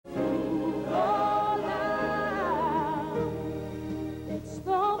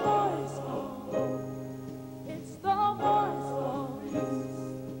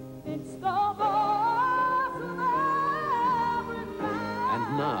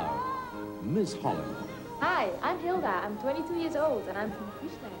Miss Holland. Hi, I'm Hilda. I'm 22 years old and I'm from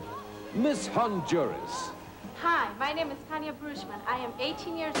Friesland. Miss Honduras. Hi, my name is Tanya Brushman. I am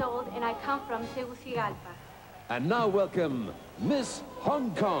 18 years old and I come from Tegucigalpa. And now welcome Miss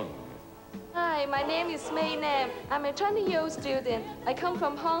Hong Kong. Hi, my name is Mei Nam. I'm a 20-year-old student. I come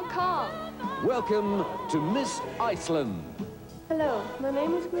from Hong Kong. Welcome to Miss Iceland. Hello, my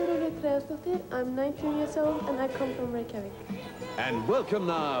name is Guðrún Freðsdóttir. I'm 19 years old and I come from Reykjavik. And welcome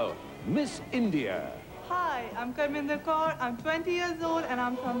now, Miss India. Hi, I'm Karminder Kaur. I'm 20 years old and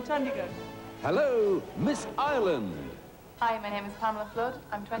I'm from Chandigarh. Hello, Miss Ireland. Hi, my name is Pamela Flood.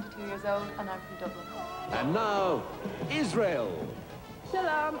 I'm 22 years old and I'm from Dublin. And now, Israel.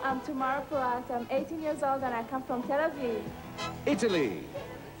 Shalom, I'm Tamara Porat. I'm 18 years old and I come from Tel Aviv. Italy.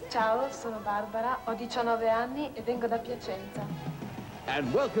 Ciao, sono Barbara, ho 19 anni e vengo da Piacenza.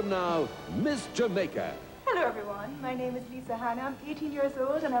 And welcome now, Miss Jamaica. Hello everyone, my name is Lisa Hanna. I'm 18 years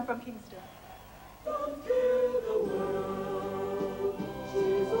old and I'm from Kingston. Don't kill the world,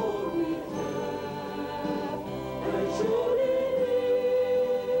 she's all we have, and surely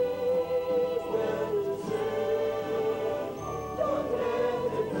knows where to serve. Don't let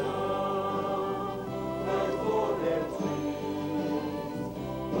them down, fight for their dreams,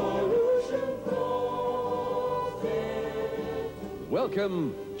 pollution frozen. Welcome,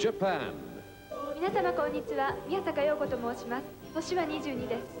 Japan. 皆様こんにちは。宮坂陽子と申します。年は22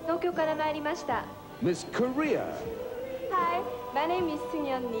です。東京から参りました。Miss Korea. Hi, my name is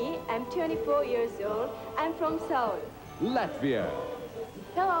Seungyeon Lee. I'm 24 years old. I'm from Seoul. Latvia.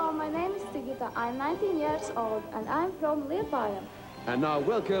 Hello, my name is Tigita. I'm 19 years old and I'm from Lithuania. And now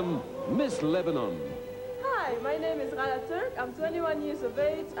welcome, Miss Lebanon. Hi, my name is Rana Turk. I'm 21 years of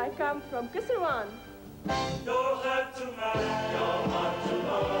age. I come from Kisirwan. Your heart to mine, your heart to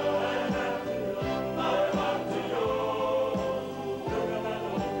mine, my heart to yours. Talk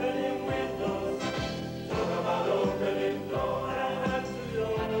about opening windows, talk about opening doors. My heart to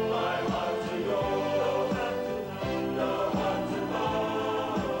yours, my heart to yours, your heart to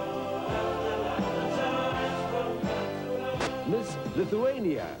mine. Miss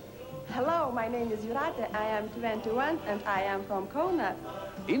Lithuania. Hello, my name is Jurate. I am 21 and I am from Kaunas.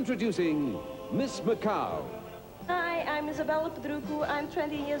 Introducing Miss Macau. Hi, I'm Isabella Pedrucu. I'm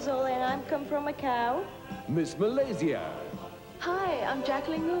 20 years old and I come from Macau. Miss Malaysia. Hi, I'm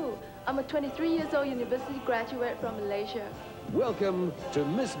Jacqueline Wu. I'm a 23 years old university graduate from Malaysia. Welcome to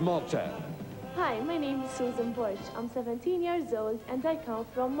Miss Malta. Hi, my name is Susan Bush. I'm 17 years old and I come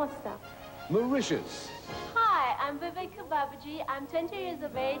from Mostar. Mauritius. Hi, I'm Viveka Babaji. I'm 20 years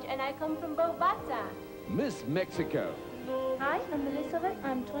of age and I come from Bogota. Miss Mexico. Hi, I'm Elizabeth.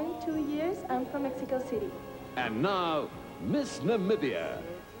 I'm 22 years. I'm from Mexico City. And now, Miss Namibia.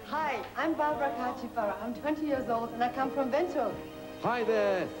 Hi, I'm Barbara Kachipara. I'm 20 years old and I come from Windhoek. Hi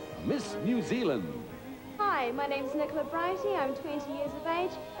there, Miss New Zealand. Hi, my name is Nicola Brighty. I'm 20 years of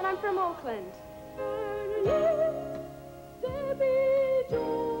age and I'm from Auckland. There be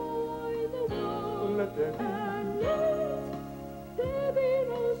joy in the world, let there be. And let there be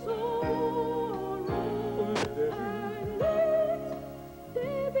no sorrow, let there be. And let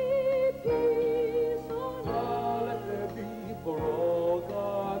there be peace on earth, let there be for all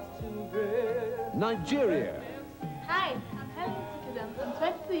God's children. Nigeria. Hi, I'm Helen Sikidam. I'm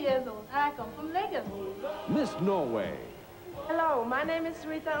 22 years old and I come from Lagos. Miss Norway. Hello, my name is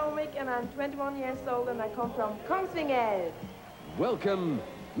Rita Omik and I'm 21 years old and I come from Kongsvinger. Welcome,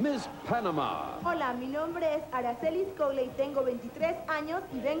 Miss Panama. Hola, mi nombre es Araceli Scole y tengo 23 años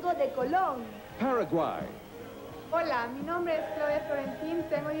y vengo de Colón. Paraguay. Hola, mi nombre es Claudia Florentín,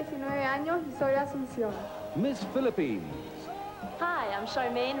 tengo 19 años y soy de Asunción. Miss Philippines. Hi, I'm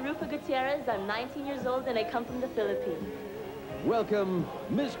Charmaine Rufa Gutierrez. I'm 19 years old and I come from the Philippines. Welcome,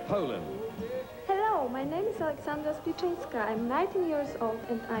 Miss Poland. Hello, my name is Alexandra Spiczynska. I'm 19 years old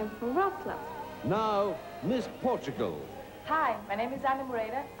and I'm from Wrocław. Now, Miss Portugal. Hi, my name is Ana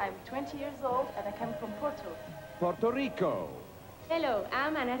Moreira. I'm 20 years old and I come from Porto. Puerto Rico. Hello,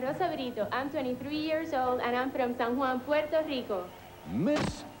 I'm Ana Rosa Brito. I'm 23 years old and I'm from San Juan, Puerto Rico.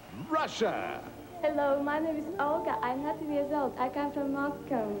 Miss Russia. Hello, my name is Olga. I'm 19 years old. I come from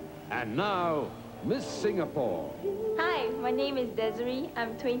Moscow. And now, Miss Singapore. Hi, my name is Desiree.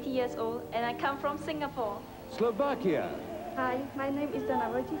 I'm 20 years old and I come from Singapore. Slovakia. Hi, my name is Dana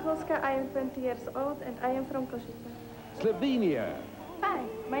Wojciechowska. I am 20 years old and I am from Košice. Slovenia. Hi,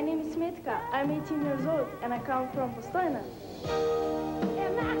 my name is Smetka. I'm 18 years old and I come from Postojna.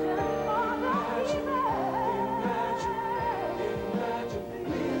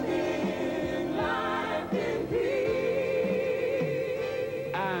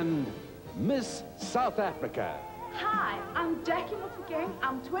 And Miss South Africa. Hi, I'm Jackie Mutuking.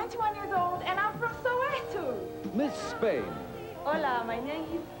 I'm 21 years old and I'm from Soweto. Miss Spain. Hola, my name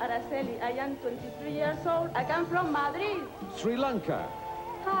is Araceli. I am 23 years old. I come from Madrid. Sri Lanka.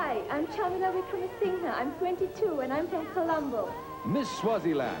 Hi, I'm Chamila Wickramasinghe. I'm 22 and I'm from Colombo. Miss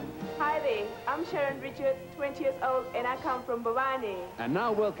Swaziland. Hi there, I'm Sharon Richard, 20 years old, and I come from Bhavani. And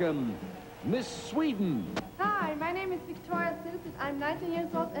now welcome Miss Sweden. Hi, my name is Victoria Silton. I'm 19 years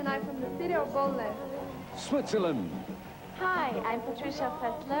old and I'm from the city of Bollnäs. Switzerland. Hi, I'm Patricia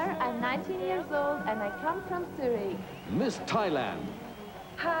Fessler. I'm 19 years old and I come from Zurich. Miss Thailand.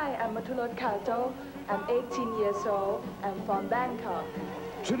 Hi, I'm Matulot Kalto. I'm 18 years old. I'm from Bangkok.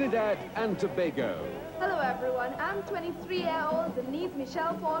 Trinidad and Tobago. Hello everyone, I'm 23-year-old Denise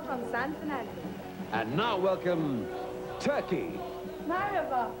Michelle Ford from San Fernando. And now welcome Turkey.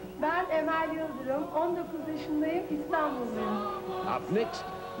 Merhaba, ben Emel Yıldırım, 19 yaşındayım, İstanbulluyum. Up next,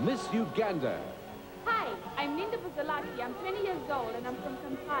 Miss Uganda. Hi, I'm Linda Buzalaki. I'm 20 years old and I'm from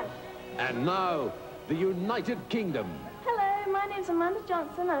Kampala. And now, the United Kingdom. Hello, my name's Amanda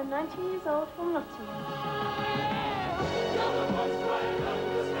Johnson. I'm 19 years old from Nottingham.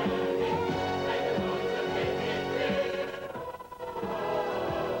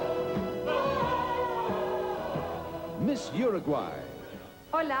 Miss Uruguay.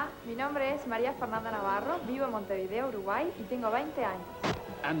 Hola, mi nombre es María Fernanda Navarro, vivo en Montevideo, Uruguay y tengo 20 años.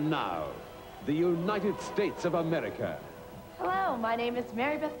 And now, the United States of America. Hello, my name is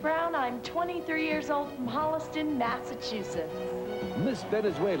Mary Beth Brown. I'm 23 years old from Holliston, Massachusetts. Miss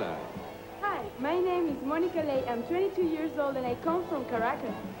Venezuela. Hi, my name is Monica Lay. I'm 22 years old and I come from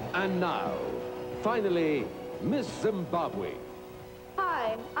Caracas. And now, finally, Miss Zimbabwe.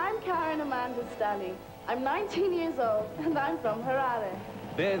 Hi, I'm Karen Amanda Stanley. I'm 19 years old and I'm from Harare.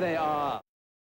 There they are.